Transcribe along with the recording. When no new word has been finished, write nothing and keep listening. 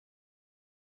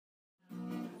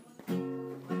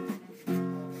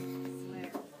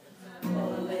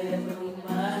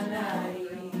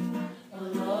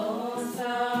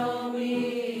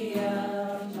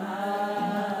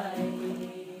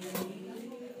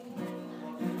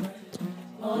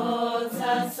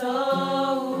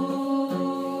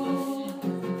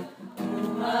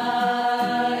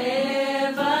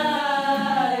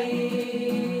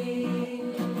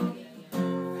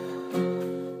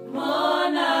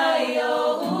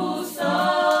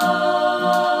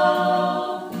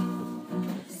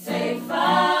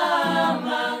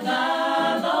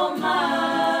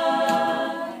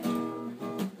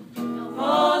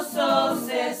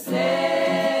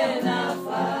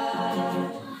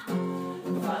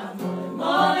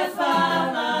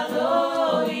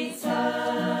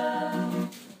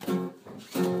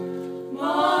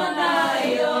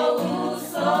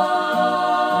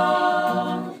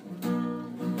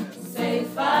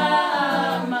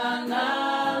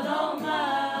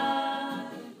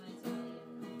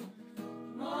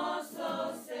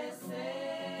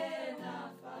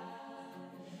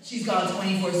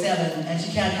24/7, and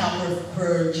she can't help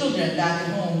her children back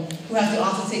at home, who have to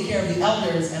also take care of the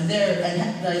elders, and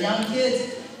the young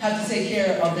kids have to take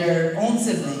care of their own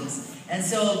siblings. And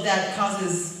so that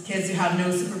causes kids to have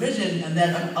no supervision, and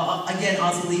then again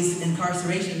also leads to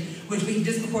incarceration, which we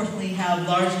disproportionately have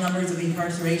large numbers of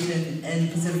incarceration in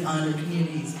Pacific Islander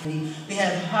communities. We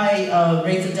have high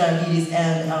rates of diabetes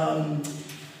and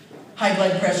high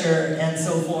blood pressure and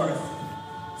so forth.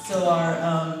 So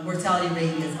our mortality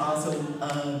rate is also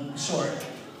short.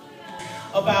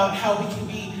 About how we can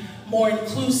be more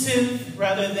inclusive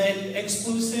rather than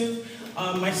exclusive.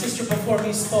 My sister before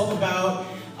me spoke about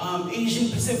Asian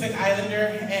Pacific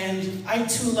Islander, and I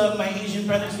too love my Asian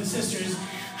brothers and sisters.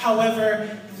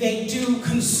 However, they do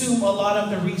consume a lot of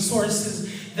the resources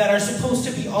that are supposed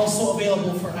to be also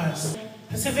available for us.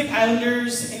 Pacific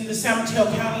Islanders in the San Mateo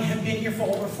County have been here for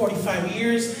over 45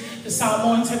 years. The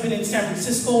Samoans have been in San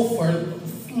Francisco for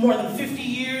more than 50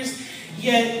 years,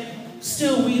 yet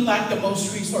still we lack the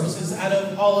most resources out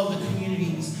of all of the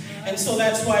communities. And so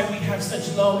that's why we have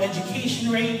such low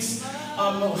education rates,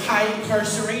 high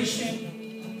incarceration.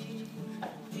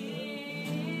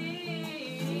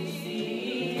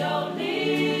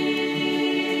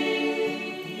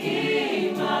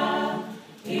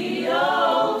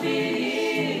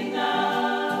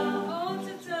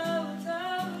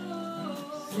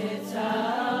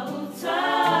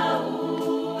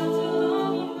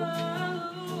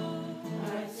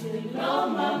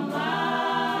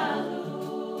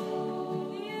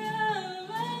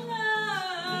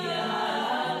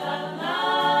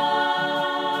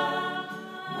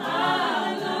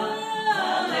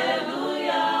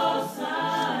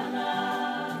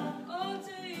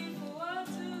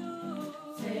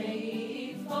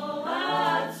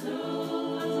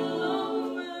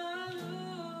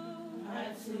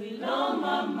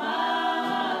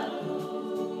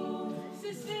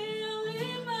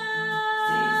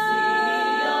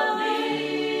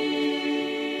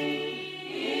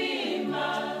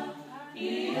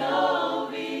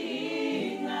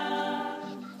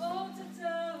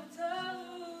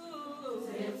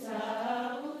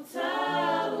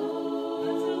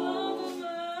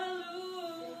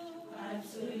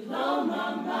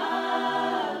 Mama.